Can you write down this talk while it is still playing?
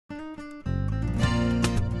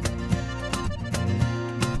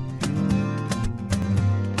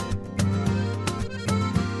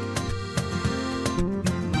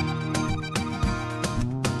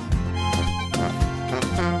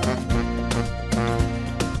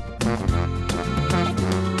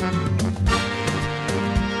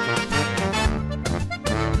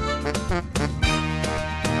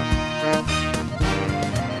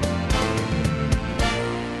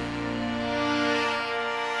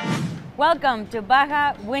Welcome to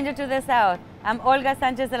Baja Window to the South. I'm Olga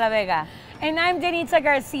Sanchez de la Vega. And I'm Denitza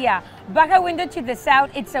Garcia. Baja Window to the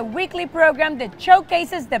South, it's a weekly program that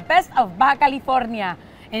showcases the best of Baja California.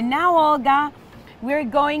 And now, Olga, we're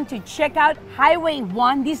going to check out Highway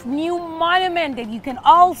 1, this new monument that you can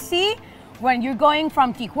all see when you're going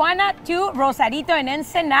from Tijuana to Rosarito and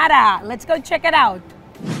Ensenada. Let's go check it out.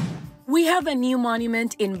 We have a new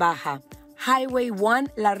monument in Baja. Highway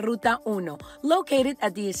 1, La Ruta 1, located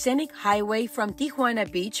at the scenic highway from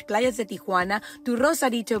Tijuana Beach, Playas de Tijuana, to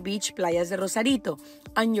Rosarito Beach, Playas de Rosarito,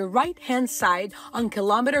 on your right-hand side on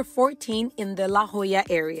kilometer 14 in the La Jolla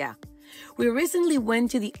area. We recently went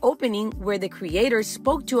to the opening where the creators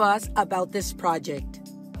spoke to us about this project.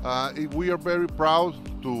 We are very proud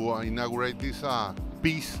to inaugurate this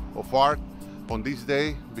piece of art on this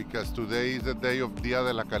day, because today is the day of Día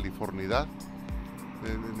de la Californidad.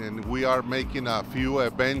 And we are making a few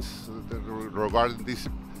events regarding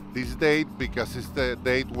this date, because it's the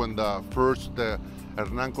date when the first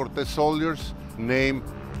Hernán Cortés soldiers named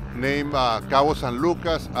Cabo San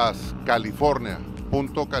Lucas as California,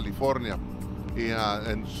 Punto California.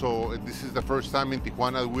 And so this is the first time in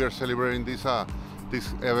Tijuana we are celebrating this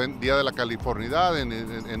event, Día de la Californidad,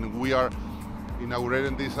 and we are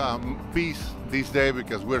inaugurating this piece this day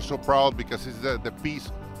because we're so proud, because it's the piece,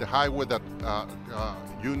 the highway that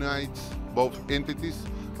unites both entities,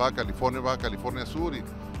 Baja California Sur, y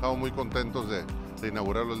estamos muy contentos de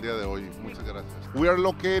inaugurarlo el día de hoy. Muchas gracias. We are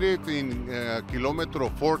located in kilometer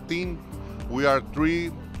 14. We are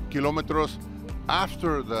 3 kilometers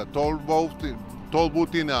after the toll booth in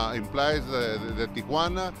Playas de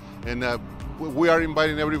Tijuana, and we are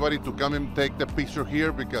inviting everybody to come and take the picture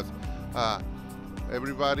here, because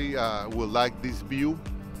everybody will like this view.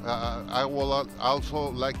 I will also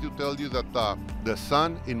like to tell you that the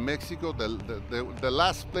sun in Mexico, the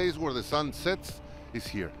last place where the sun sets is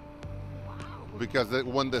here. Because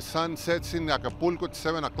when the sun sets in Acapulco it's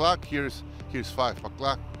 7 o'clock, here's 5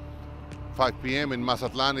 o'clock, 5 p.m. In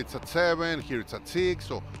Mazatlan it's at 7, here it's at 6.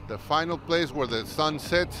 So the final place where the sun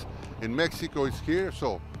sets in Mexico is here.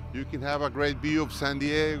 So you can have a great view of San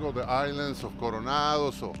Diego, the islands of Coronado.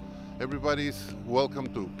 So everybody's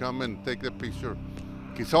welcome to come and take the picture,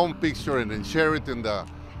 his own picture, and then share it in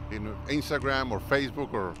Instagram or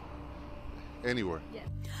Facebook or anywhere. Yeah.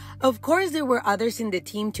 Of course, there were others in the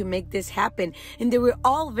team to make this happen, and they were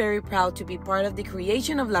all very proud to be part of the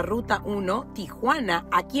creation of La Ruta 1, Tijuana,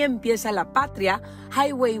 aquí empieza la patria,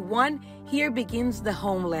 Highway 1, here begins the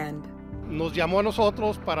homeland. Nos llamó a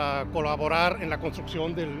nosotros para colaborar en la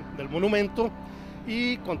construcción del monumento,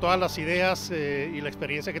 y con todas las ideas y la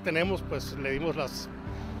experiencia que tenemos, pues le dimos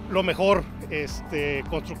lo mejor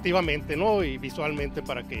constructivamente, ¿no? Y visualmente,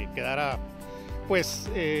 para que quedara pues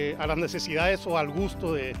a las necesidades o al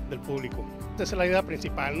gusto del público. Esa es la idea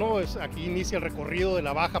principal, ¿no? Aquí inicia el recorrido de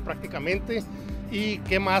la Baja prácticamente, y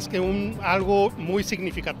qué más que algo muy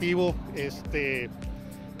significativo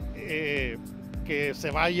que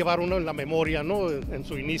se va a llevar uno en la memoria, ¿no? En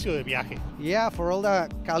su inicio de viaje. Yeah, for all the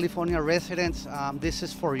California residents, this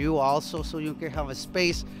is for you also, so you can have a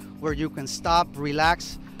space where you can stop,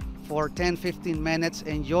 relax for 10-15 minutes,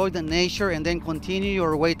 enjoy the nature, and then continue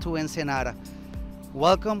your way to Ensenada.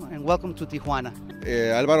 Welcome, and welcome to Tijuana.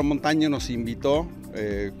 Álvaro Montaño nos invitó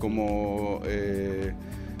como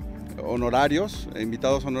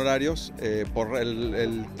invitados honorarios por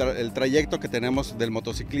el trayecto que tenemos del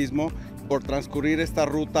motociclismo, por transcurrir esta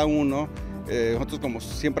Ruta 1. Nosotros, como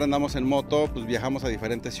siempre andamos en moto, pues viajamos a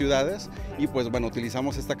diferentes ciudades, y pues bueno,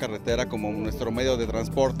 utilizamos esta carretera como nuestro medio de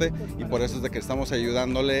transporte, y por eso es de que estamos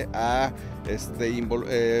ayudándole a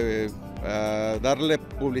darle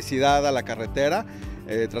publicidad a la carretera,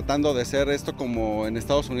 tratando de hacer esto como en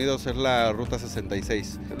Estados Unidos es la Ruta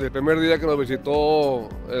 66. Desde el primer día que nos visitó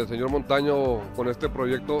el señor Montaño con este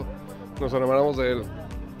proyecto, nos enamoramos de él,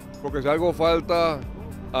 porque si algo falta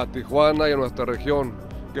a Tijuana y a nuestra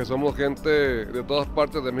región, que somos gente de todas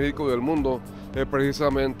partes de México y del mundo, es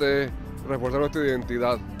precisamente reforzar nuestra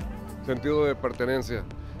identidad, sentido de pertenencia.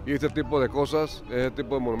 Y este tipo de cosas, este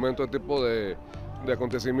tipo de monumentos, este tipo de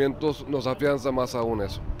acontecimientos nos afianza más aún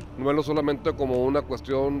eso. No verlo solamente como una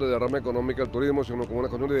cuestión de derrama económica del turismo, sino como una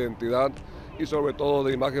cuestión de identidad y sobre todo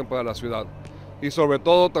de imagen para la ciudad. Y sobre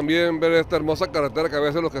todo también ver esta hermosa carretera que a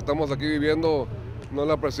veces los que estamos aquí viviendo no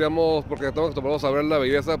la apreciamos porque estamos acostumbrados a ver la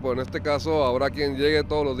belleza, pero en este caso habrá quien llegue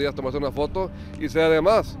todos los días a tomarse una foto y sea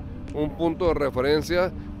además un punto de referencia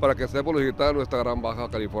para que sea publicitada nuestra gran Baja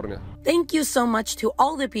California. Thank you so much to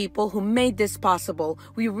all the people who made this possible.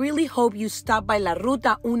 We really hope you stop by La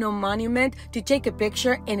Ruta 1 monument to take a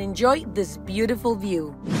picture and enjoy this beautiful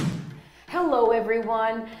view. Hello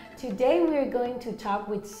everyone. Today we are going to talk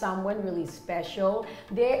with someone really special.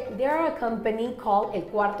 They're a company called El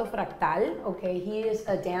Cuarto Fractal. Okay, he is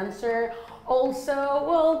a dancer. Also,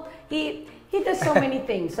 well, he does so many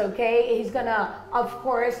things. Okay, he's gonna, of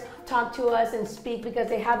course, talk to us and speak because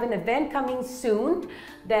they have an event coming soon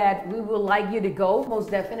that we would like you to go,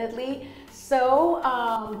 most definitely. So,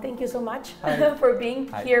 thank you so much for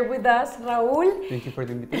being here with us, Raul. Thank you for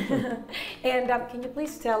the invitation. And can you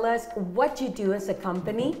please tell us what you do as a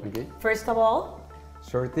company, Okay. first of all?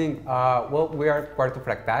 Sure thing. Well, we are Cuarto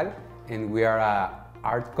Fractal, and we are an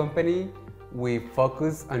art company. We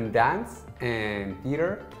focus on dance and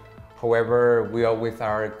theater. However, we always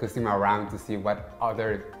are cruising around to see what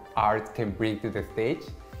other art can bring to the stage,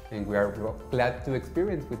 and we are glad to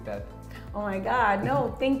experience with that. Oh my God,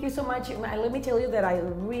 no, thank you so much. Let me tell you that I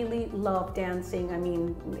really love dancing. I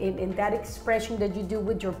mean, in that expression that you do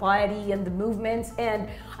with your body and the movements. And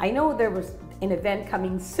I know there was an event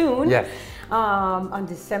coming soon. Yes. On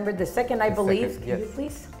December the 2nd, I believe. Second, Can you yes.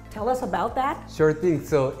 please tell us about that? Sure thing.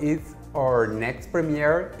 So it's our next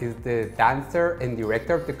premiere is the dancer and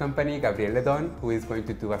director of the company, Gabriel Ledon, who is going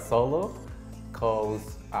to do a solo called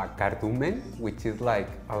Cardumen, which is like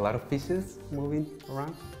a lot of fishes moving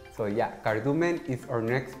around. So yeah, Cardumen is our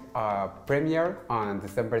next premiere on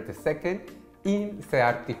December the 2nd in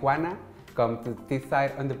CEART Tijuana. Come to this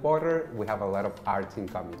side on the border, we have a lot of arts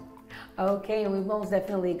incoming. Okay, and we're most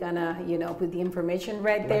definitely gonna, put the information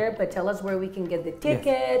right there, but tell us where we can get the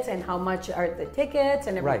tickets and how much are the tickets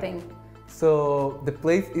and everything. Right. So the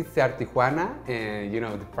place is CEART Tijuana, and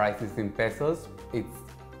the price is in pesos. It's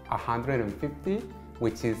 150,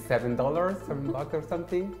 which is $7 or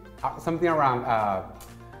something. Something around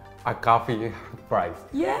a coffee price.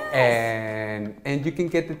 Yes. And you can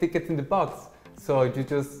get the tickets in the box. So you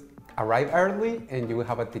just arrive early and you will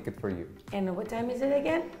have a ticket for you. And what time is it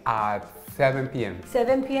again? At 7 p.m.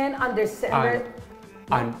 7 p.m. on December...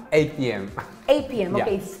 On 8 p.m. 8 p.m. Yeah.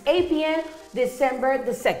 Okay, it's 8 p.m. December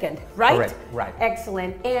the 2nd, right? Correct, right.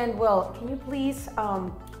 Excellent. And well, can you please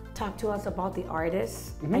talk to us about the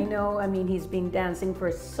artist? Mm-hmm. I know, he's been dancing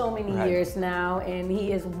for so many years now, and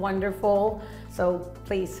he is wonderful. So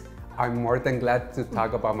please. I'm more than glad to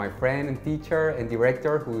talk about my friend and teacher and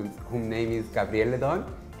director, whose name is Gabriel Ledon.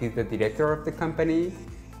 He's the director of the company,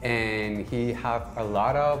 and he has a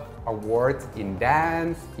lot of awards in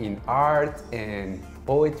dance, in art, and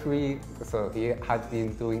poetry. So he has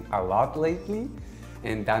been doing a lot lately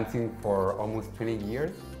and dancing for almost 20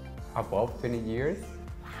 years, above 20 years.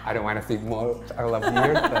 I don't want to say more, I love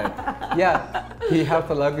years, but yeah, he has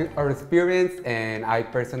a lot of experience, and I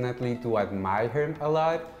personally do admire him a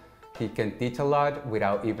lot. He can teach a lot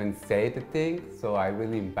without even saying the thing, so I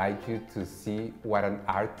really invite you to see what an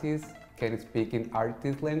artist can speak in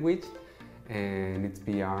artist language, and it's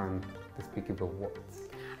beyond the speaking of words.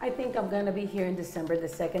 I think I'm gonna be here in December the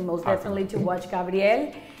 2nd, most definitely to watch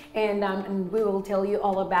Gabriel, and we will tell you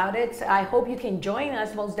all about it. I hope you can join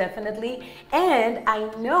us, most definitely. And I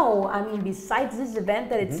know, besides this event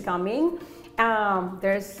that it's coming,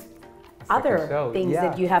 there's other things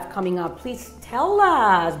that you have coming up. Please tell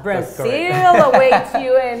us. Brazil awaits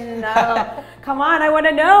you, and come on, I want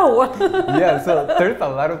to know. Yeah, so there's a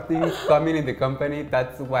lot of things coming in the company.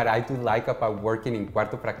 That's what I do like about working in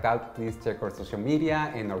Cuarto Fractal. Please check our social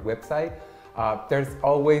media and our website. There's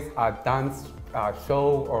always a dance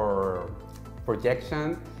show or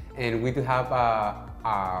projection, and we do have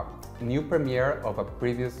a new premiere of a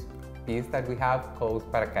previous piece that we have called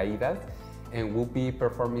Paracaídas. And we'll be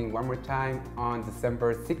performing one more time on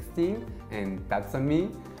December 16th, and that's on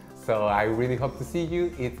me. So I really hope to see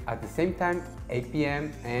you. It's at the same time, 8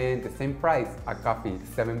 p.m. and the same price, a coffee,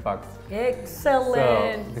 $7.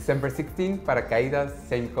 Excellent. So December 16th, Paracaídas,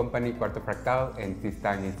 same company, Cuarto Fractal, and this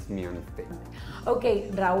time it's me on stage.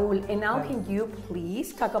 Okay, Raul, and now can you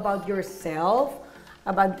please talk about yourself,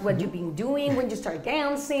 about what you've been doing when you start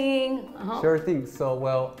dancing? Sure thing. So,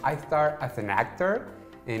 well, I start as an actor,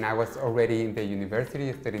 and I was already in the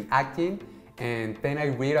university studying acting, and then I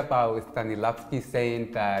read about Stanislavski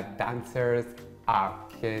saying that dancers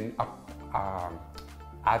can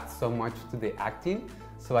add so much to the acting.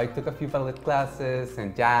 So I took a few ballet classes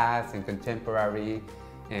and jazz and contemporary,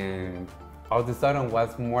 and all of a sudden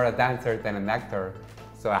was more a dancer than an actor.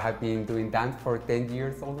 So I have been doing dance for 10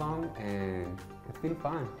 years so long, and it's been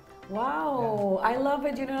fun. Wow, I love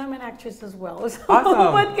it. You know, I'm an actress as well. So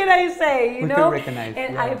Awesome. what can I say? You We know, can recognize,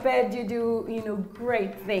 and yeah. I bet you do, you know,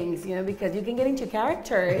 great things. You know, because you can get into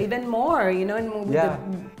character even more. You know, and with Yeah.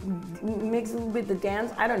 mixed with the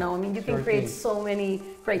dance. I don't know. I mean, you can Sure create thing. so many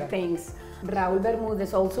great things. Raúl Bermúdez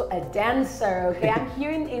is also a dancer. Okay, I'm here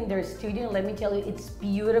in their studio. And let me tell you, it's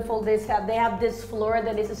beautiful. They have this floor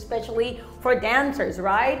that is especially for dancers,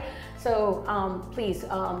 right? So please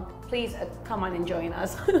come on and join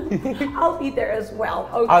us. I'll be there as well.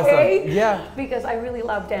 Okay. Awesome. Yeah. Because I really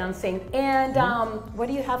love dancing. And what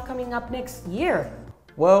do you have coming up next year?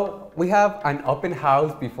 Well, we have an open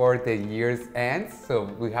house before the year's ends. So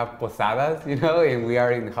we have posadas, you know, and we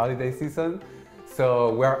are in holiday season.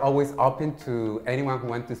 So we're always open to anyone who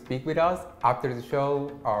wants to speak with us after the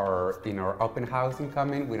show or in our open house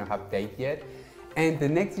incoming. We don't have date yet. And the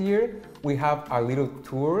next year we have a little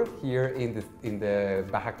tour here in the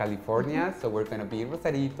Baja California. So we're gonna be in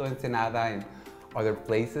Rosarito, Ensenada, and other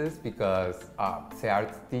places because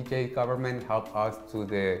CEART DJ government helped us to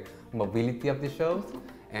the mobility of the shows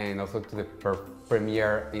and also to the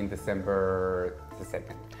premiere in December the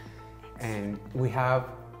 2nd. And we have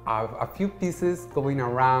a few pieces going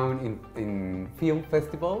around in film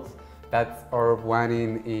festivals. That's our one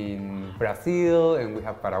in Brazil, and we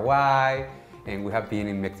have Paraguay, and we have been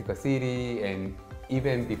in Mexico City. And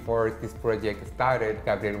even before this project started,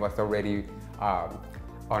 Gabriel was already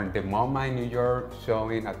on the MoMA in New York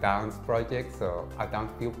showing a dance project, so a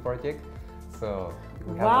dance film project. So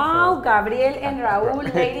we have Wow, also- Gabriel and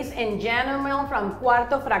Raúl, ladies and gentlemen from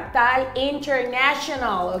Cuarto Fractal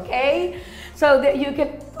International, okay? So that you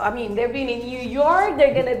can, I mean, they've been in New York,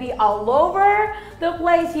 they're gonna be all over the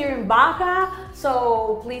place here in Baja,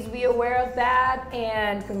 so please be aware of that,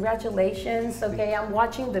 and congratulations, okay? I'm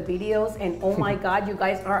watching the videos, and oh my God, you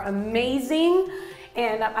guys are amazing.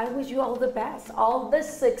 And I wish you all the best, all the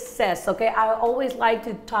success, okay? I always like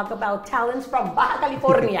to talk about talents from Baja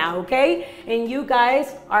California, okay? And you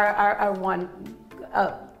guys are one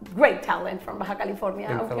great talent from Baja California,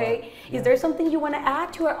 Thanks a okay? lot. Yeah. Is there something you want to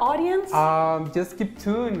add to our audience? Just keep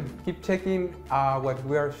tuned, keep checking what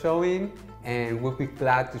we are showing, and we'll be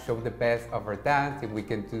glad to show the best of our dance. If we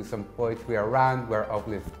can do some poetry around, we're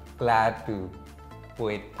always glad to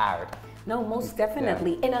put it out. No, most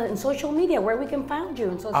definitely. And on social media, where we can find you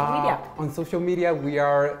on social media? On social media, we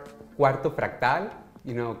are Cuarto Fractal.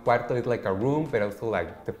 You know, Cuarto is like a room, but also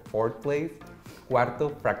like the fourth place.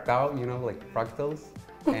 Cuarto Fractal, you know, like fractals.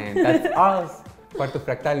 And that's us. Cuarto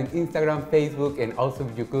Fractal in Instagram, Facebook, and also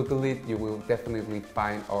if you Google it, you will definitely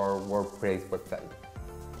find our WordPress website.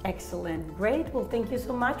 Excellent, great. Well, thank you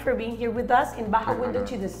so much for being here with us in Baja Window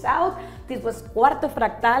to the South. This was Cuarto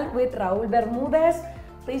Fractal with Raúl Bermúdez.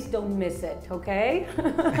 Please don't miss it, okay?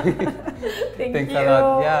 Thanks a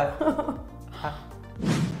lot, yeah.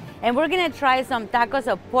 And we're gonna try some tacos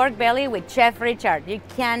of pork belly with Chef Richard. You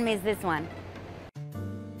can't miss this one.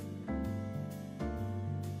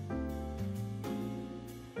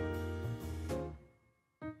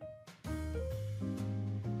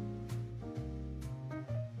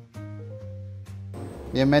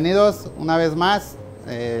 Bienvenidos una vez más.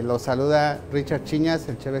 Los saluda Richard Chiñas,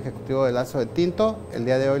 el chef ejecutivo de Lazzo de Tinto. El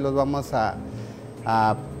día de hoy los vamos a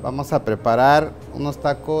preparar unos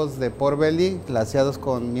tacos de pork belly glaseados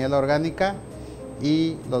con miel orgánica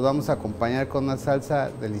y los vamos a acompañar con una salsa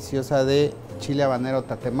deliciosa de chile habanero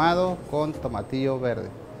tatemado con tomatillo verde.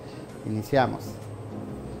 Iniciamos.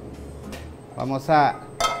 Vamos a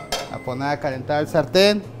poner a calentar el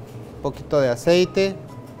sartén, un poquito de aceite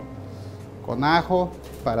con ajo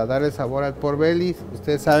para darle sabor al pork belly.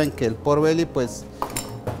 Ustedes saben que el pork belly pues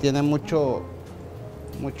tiene mucho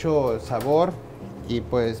sabor y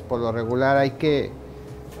pues por lo regular hay que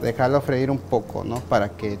dejarlo freír un poco, ¿no? Para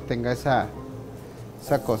que tenga esa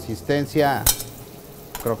consistencia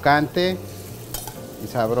crocante y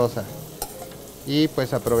sabrosa. Y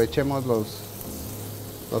pues aprovechemos los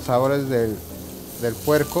sabores del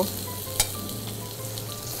puerco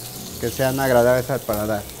que sean agradables al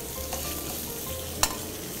paladar.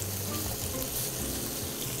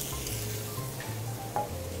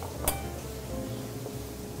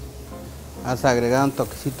 Vamos a agregar un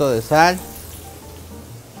toquecito de sal,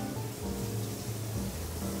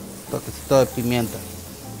 un toquecito de pimienta.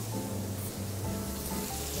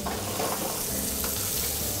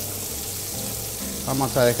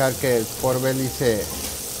 Vamos a dejar que el pork belly se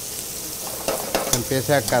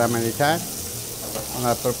empiece a caramelizar con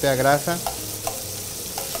la propia grasa.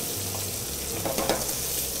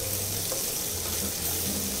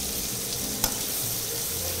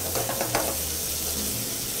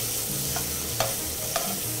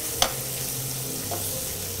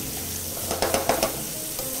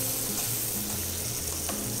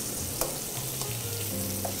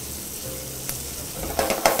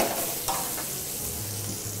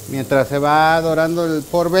 Mientras se va dorando el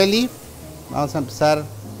pork belly, vamos a empezar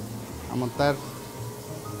a montar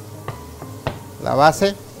la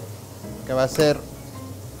base, que va a ser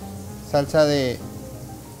salsa de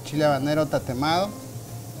chile habanero tatemado.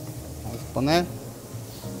 Vamos a poner.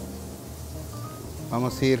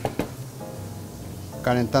 Vamos a ir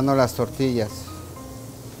calentando las tortillas.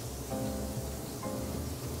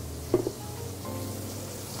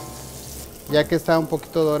 Ya que está un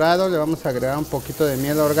poquito dorado, le vamos a agregar un poquito de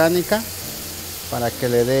miel orgánica para que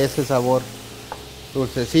le dé ese sabor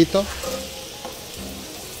dulcecito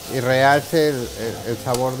y realce el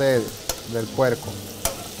sabor del puerco.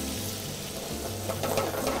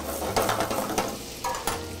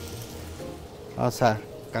 Vamos a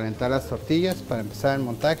calentar las tortillas para empezar el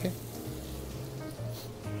montaje.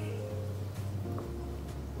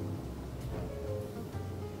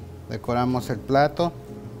 Decoramos el plato.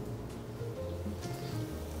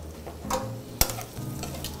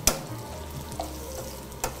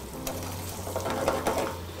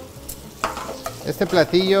 Este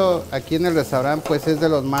platillo aquí en el restaurante pues es de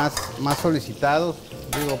los más solicitados,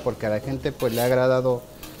 digo, porque a la gente pues le ha agradado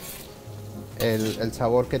el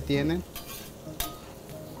sabor que tiene.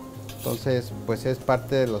 Entonces pues es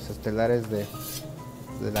parte de los estelares de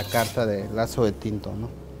la carta de Lazzo de Tinto, ¿no?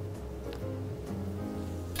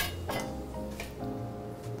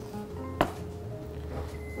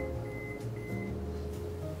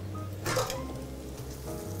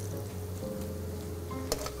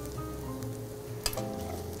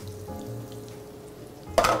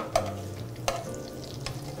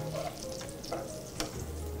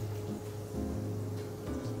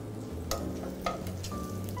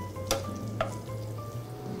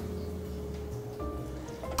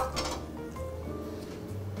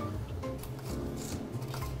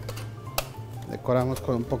 Decoramos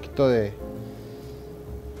con un poquito de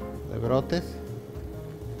brotes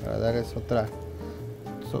para darles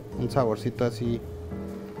un saborcito así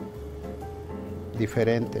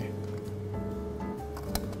diferente.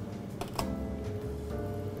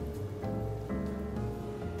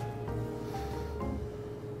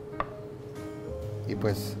 Y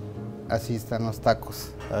pues así están los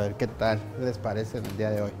tacos. A ver qué tal les parece el día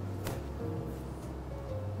de hoy.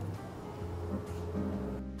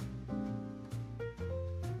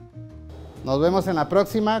 Nos vemos en la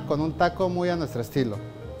próxima con un taco muy a nuestro estilo.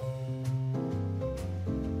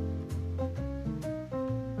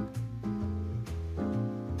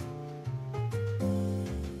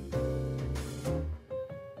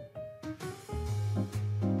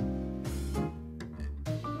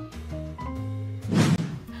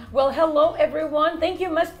 Well, hello everyone. Thank you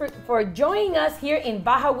much for joining us here in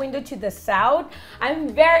Baja Window to the South. I'm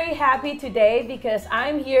very happy today because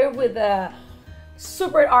I'm here with a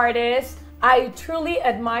super artist. I truly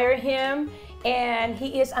admire him, and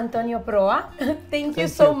he is Antonio Proa. Thank you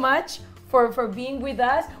so much for being with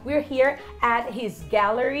us. We're here at his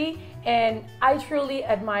gallery, and I truly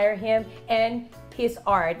admire him and his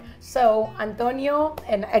art. So Antonio,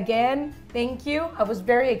 and again, thank you. I was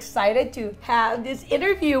very excited to have this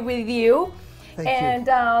interview with you. Thank you. And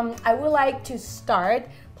I would like to start,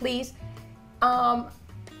 please,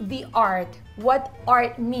 the art. What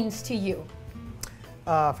art means to you?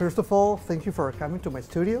 First of all, thank you for coming to my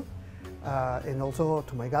studio and also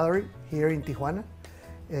to my gallery here in Tijuana.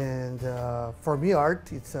 And for me,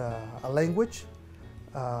 art, it's a language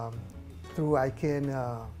through I can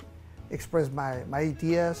express my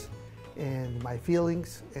ideas and my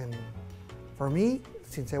feelings. And for me,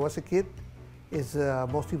 since I was a kid, it's the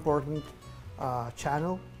most important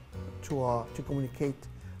channel to communicate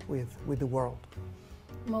with the world.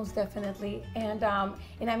 Most definitely, and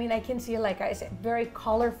I mean, I can see, like I said, very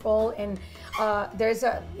colorful, and there's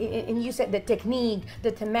and you said the technique,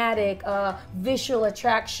 the thematic, visual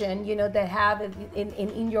attraction, you know, that have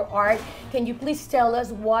in your art. Can you please tell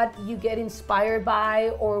us what you get inspired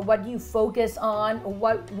by, or what you focus on, or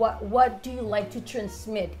what do you like to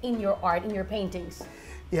transmit in your art, in your paintings?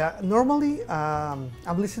 Yeah, normally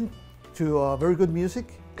I'm listening to very good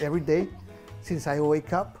music every day since I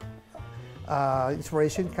wake up.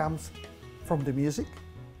 Inspiration comes from the music,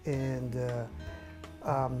 and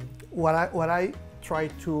what I try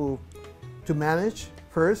to manage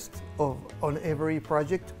first on every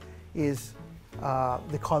project is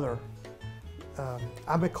the color.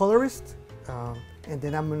 I'm a colorist, and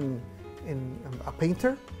then I'm a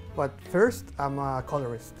painter, but first I'm a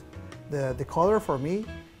colorist. The color for me,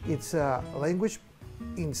 it's a language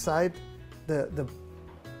inside the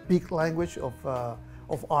big language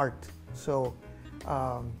of art. So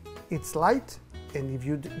it's light, and if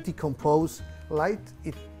you decompose light,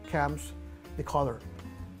 it comes the color.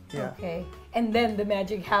 Yeah. Okay. and then the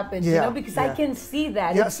magic happens, Yeah, you know, because I yeah. can see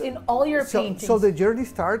that. Yes. It's in all your paintings. So the journey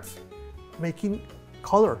starts making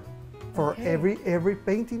color. For Okay. every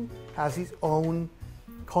painting has its own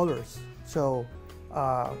colors. So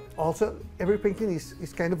also every painting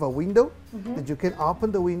is kind of a window that you can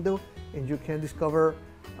open the window and you can discover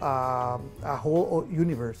a whole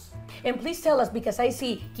universe. And please tell us, because I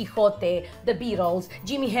see Quixote, the Beatles,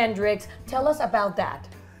 Jimi Hendrix. Tell us about that.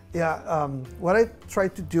 Yeah, what I try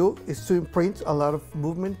to do is to imprint a lot of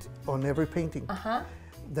movement on every painting.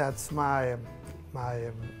 That's my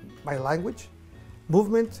language.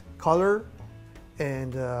 Movement, color,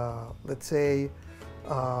 and let's say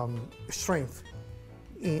strength.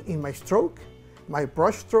 In my stroke, my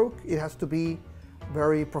brush stroke, it has to be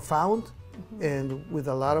very profound and with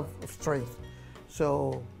a lot of strength.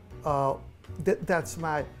 So that's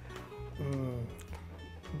my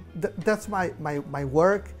that's my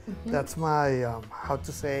work. That's my how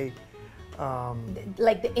to say.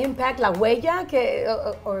 Like the impact, la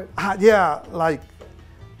huella, or Yeah, like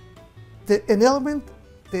an element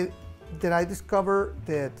that I discover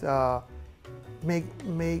that make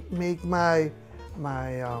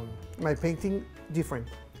my painting different.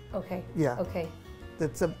 okay. Yeah. Okay.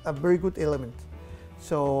 That's a very good element.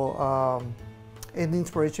 So and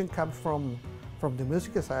inspiration comes from the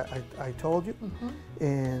music, as I told you,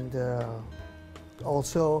 and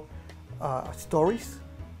also stories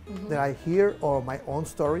that I hear, or my own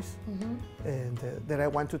stories, and that I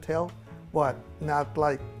want to tell, but not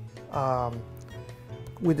like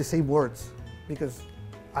with the same words, because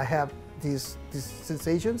I have these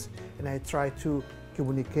sensations, and I try to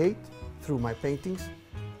communicate through my paintings,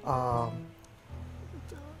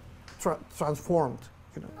 transformed.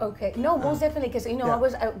 You know. Okay, no, most definitely, because you know, Yeah. I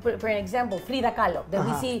was for an example, Frida Kahlo. That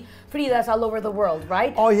we see Fridas all over the world,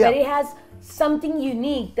 right? Oh, yeah. But it has something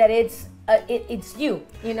unique that it's you.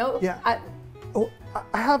 You know. Yeah.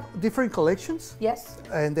 I have different collections. Yes.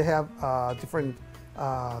 And they have different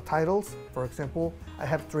titles. For example, I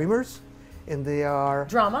have Dreamers, and they are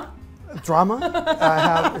Drama. drama. I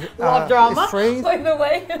have Love drama. Strength, By the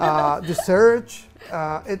way. the Search.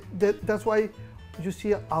 That's why you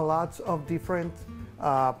see a lot of different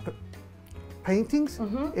paintings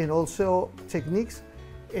and also techniques,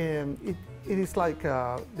 and it is like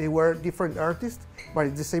they were different artists, but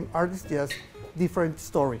it's the same artist, just different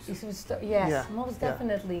stories. Yes, Yeah, most yeah.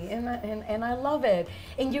 definitely, and I love it.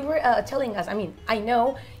 And you were telling us, I mean, I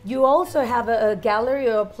know you also have a gallery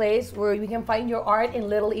or a place where you can find your art in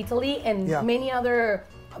Little Italy and Yeah. many other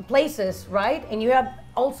places, right? And you have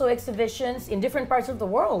also exhibitions in different parts of the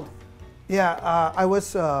world. Yeah, I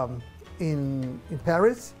was in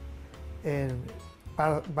Paris, in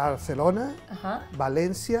Barcelona,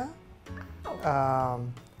 Valencia,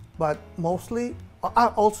 but mostly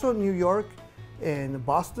also New York and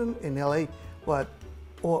Boston and LA. But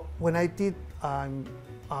when I did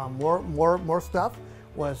more stuff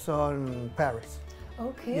was on Paris.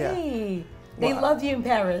 Okay. They loved you in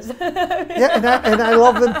Paris. Yeah, and I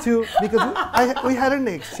love them too, because we had an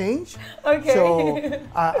exchange. Okay. So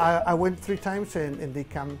I went 3 times and they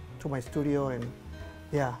come to my studio, and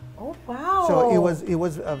yeah. Oh wow. So it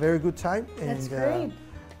was a very good time. That's And,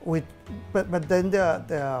 great. But then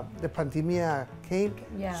the pandemia came,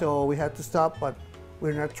 Yeah. so we had to stop. But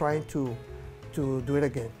we're not trying to do it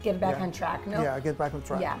again. Get back Yeah. on track, no? Yeah, get back on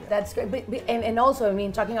track. Yeah, that's great. And also, I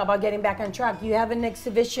mean, talking about getting back on track, you have an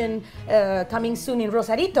exhibition coming soon in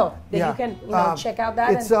Rosarito that you can check out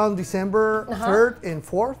that. It's on December 3rd and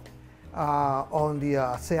 4th on the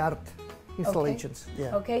CEART installations. Okay.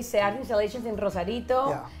 Yeah. Okay, CEART installations in Rosarito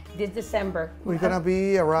Yeah. this December. We're gonna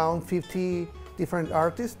be around 50 different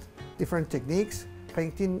artists, different techniques,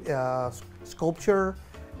 painting, sculpture,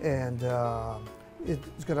 and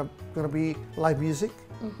it's gonna be live music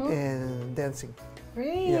and dancing.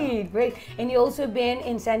 Great, great. And you also been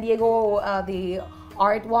in San Diego, the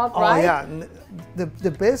art walk, Oh right? yeah,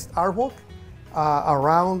 the best art walk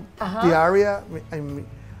around the area,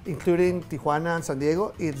 including Tijuana and San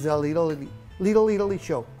Diego, it's the Little Italy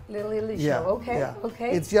show. Little Italy Yeah, show. Okay, yeah.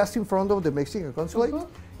 okay. It's just in front of the Mexican consulate.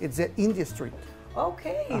 It's the India Street.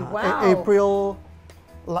 Okay, wow. April,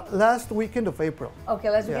 last weekend of April. Okay,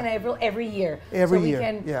 last weekend in April every year. Every so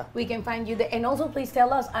year, we can find you there. And also, please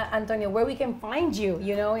tell us, Antonio, where we can find you.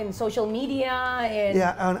 You know, in social media and.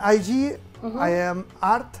 Yeah, on IG, I am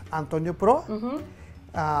Art Antonio Proa.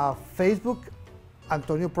 Facebook,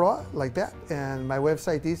 Antonio Proa, like that. And my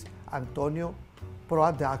website is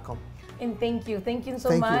antonioproa.com. And thank you so Thank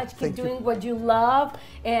you, much. Keep thank you. doing what you love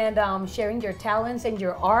and sharing your talents and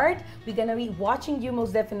your art. We're gonna be watching you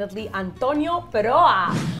most definitely, Antonio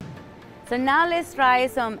Proa. So now let's try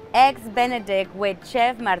some eggs Benedict with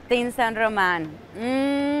Chef Martín San Román.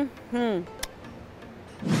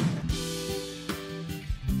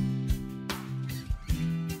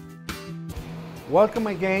 Welcome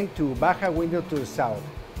again to Baja Window to the South.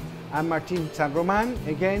 I'm Martín San Román.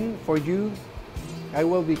 Again, for you, I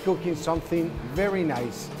will be cooking something very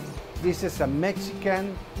nice. This is a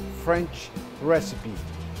Mexican-French recipe.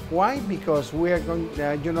 Why? Because we are going,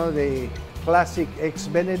 you know, the classic eggs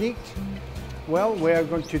Benedict. Well, we are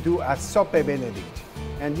going to do a sope Benedict,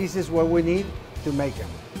 and this is what we need to make them.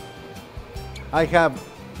 I have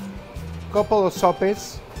a couple of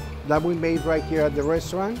sopes that we made right here at the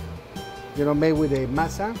restaurant, you know, made with a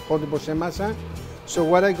masa, 40% masa. So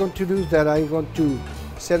what I'm going to do is that I'm going to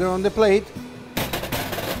set it on the plate.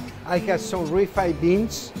 I have some refried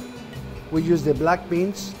beans. We use the black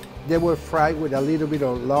beans. They were fried with a little bit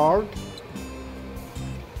of lard.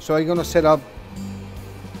 So I'm going to set up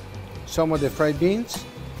some of the fried beans.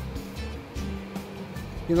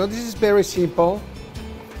 You know, this is very simple,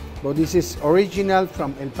 but this is original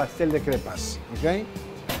from el Pastel de Crepas, okay?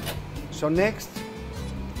 So next,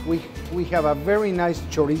 we have a very nice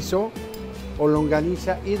chorizo or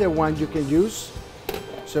longaniza, either one you can use.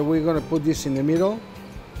 So we're gonna put this in the middle.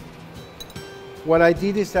 What I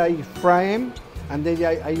did is I fry them, and then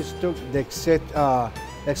I just took the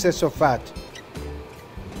excess of fat.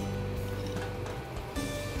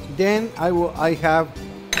 Then I have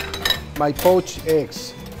my poached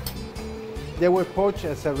eggs. They were poached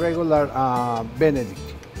as a regular Benedict.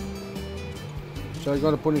 So I'm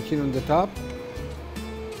gonna put it here on the top.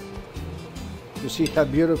 You see how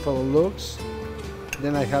beautiful it looks.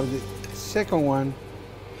 Then I have the second one.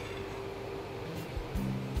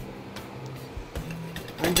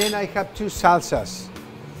 And then I have two salsas.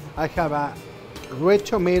 I have a red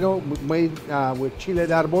tomato made with chile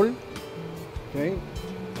de árbol. Okay.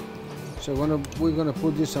 So we're gonna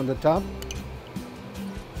put this on the top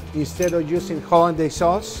instead of using hollandaise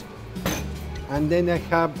sauce. And then I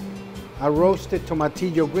have a roasted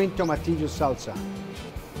tomatillo, green tomatillo salsa.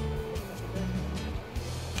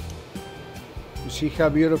 You see how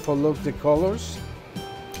beautiful look the colors?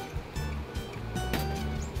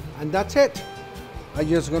 And that's it. I'm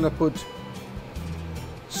just gonna put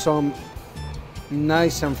some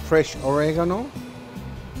nice and fresh oregano.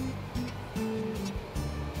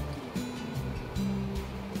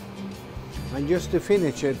 And just to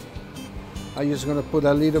finish it, I'm just gonna put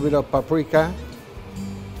a little bit of paprika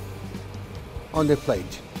on the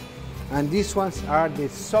plate. And these ones are the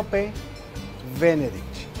sope Benedict.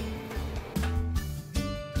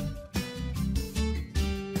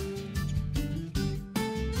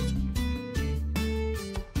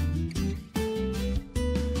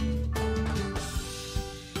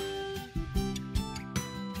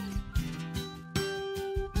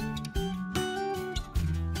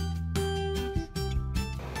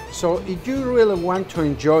 So if you really want to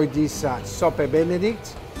enjoy this sope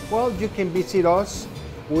Benedict, well, you can visit us.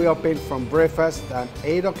 We open from breakfast at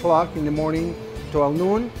 8 o'clock in the morning to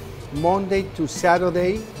noon, Monday to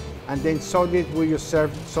Saturday, and then Sunday we will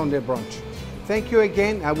serve Sunday brunch. Thank you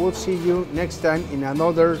again. I will see you next time in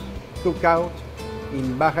another cookout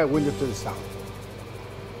in Baja Window to the South.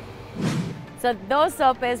 So those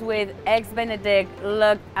sopes with eggs Benedict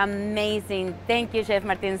looked amazing. Thank you, Chef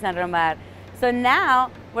Martín San Román. So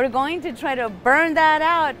now we're going to try to burn that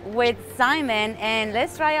out with Simon, and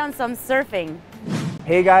let's try on some surfing.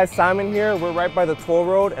 Hey guys, Simon here. We're right by the toll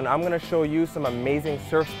road, and I'm gonna show you some amazing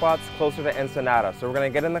surf spots closer to Ensenada. So we're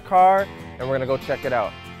gonna get in the car and we're gonna go check it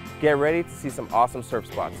out. Get ready to see some awesome surf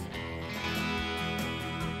spots.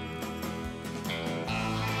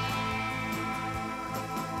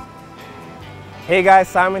 Hey guys,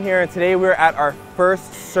 Simon here, and today we're at our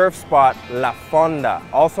first surf spot, La Fonda,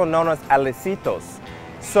 also known as Alecitos.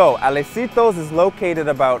 So, Alecitos is located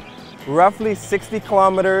about roughly 60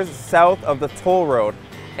 kilometers south of the toll road.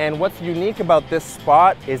 And what's unique about this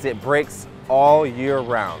spot is it breaks all year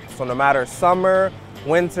round. So no matter summer,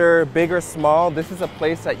 winter, big or small, this is a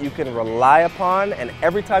place that you can rely upon, and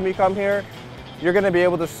every time you come here, you're gonna be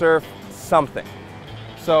able to surf something.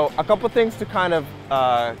 So a couple things to kind of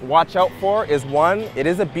watch out for is, one, it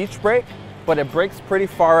is a beach break, but it breaks pretty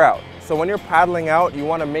far out. So when you're paddling out, you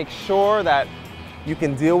wanna make sure that you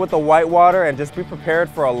can deal with the white water and just be prepared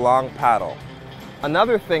for a long paddle.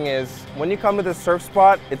 Another thing is, when you come to this surf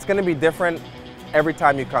spot, it's gonna be different every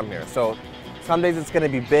time you come here. So some days it's gonna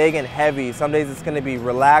be big and heavy, some days it's gonna be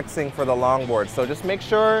relaxing for the longboard. So just make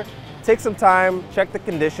sure, take some time, check the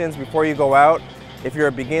conditions before you go out. If you're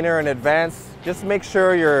a beginner in advance, just make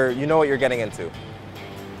sure you know what you're getting into.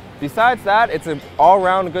 Besides that, it's an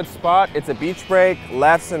all-round good spot. It's a beach break,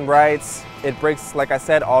 lefts and rights. It breaks, like I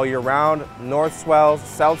said, all year round. North swells,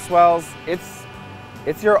 south swells.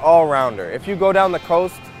 It's your all-rounder. If you go down the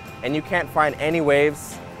coast and you can't find any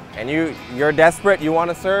waves and you're desperate, you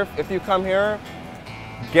want to surf, if you come here,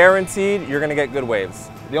 guaranteed you're going to get good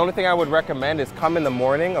waves. The only thing I would recommend is come in the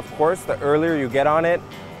morning. Of course, the earlier you get on it,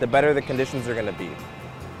 the better the conditions are going to be.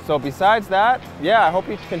 So besides that, yeah, I hope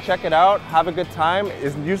you can check it out, have a good time.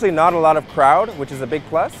 It's usually not a lot of crowd, which is a big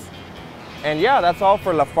plus. And yeah, that's all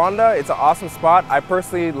for La Fonda. It's an awesome spot. I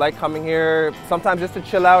personally like coming here sometimes just to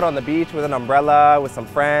chill out on the beach with an umbrella, with some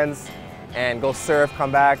friends, and go surf,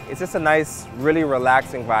 come back. It's just a nice, really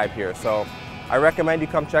relaxing vibe here. So I recommend you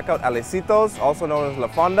come check out Alecitos, also known as La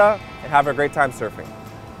Fonda, and have a great time surfing.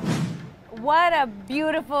 What a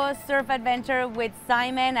beautiful surf adventure with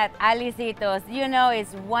Simon at Alecitos. You know,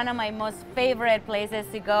 it's one of my most favorite places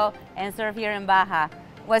to go and surf here in Baja.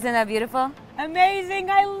 Wasn't that beautiful? Amazing,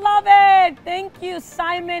 I love it. Thank you,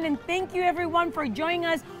 Simon, and thank you everyone for joining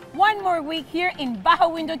us one more week here in Baja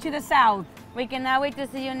Window to the South. We cannot wait to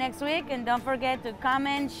see you next week, and don't forget to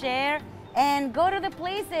comment, share, and go to the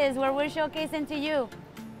places where we're showcasing to you.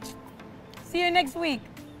 See you next week.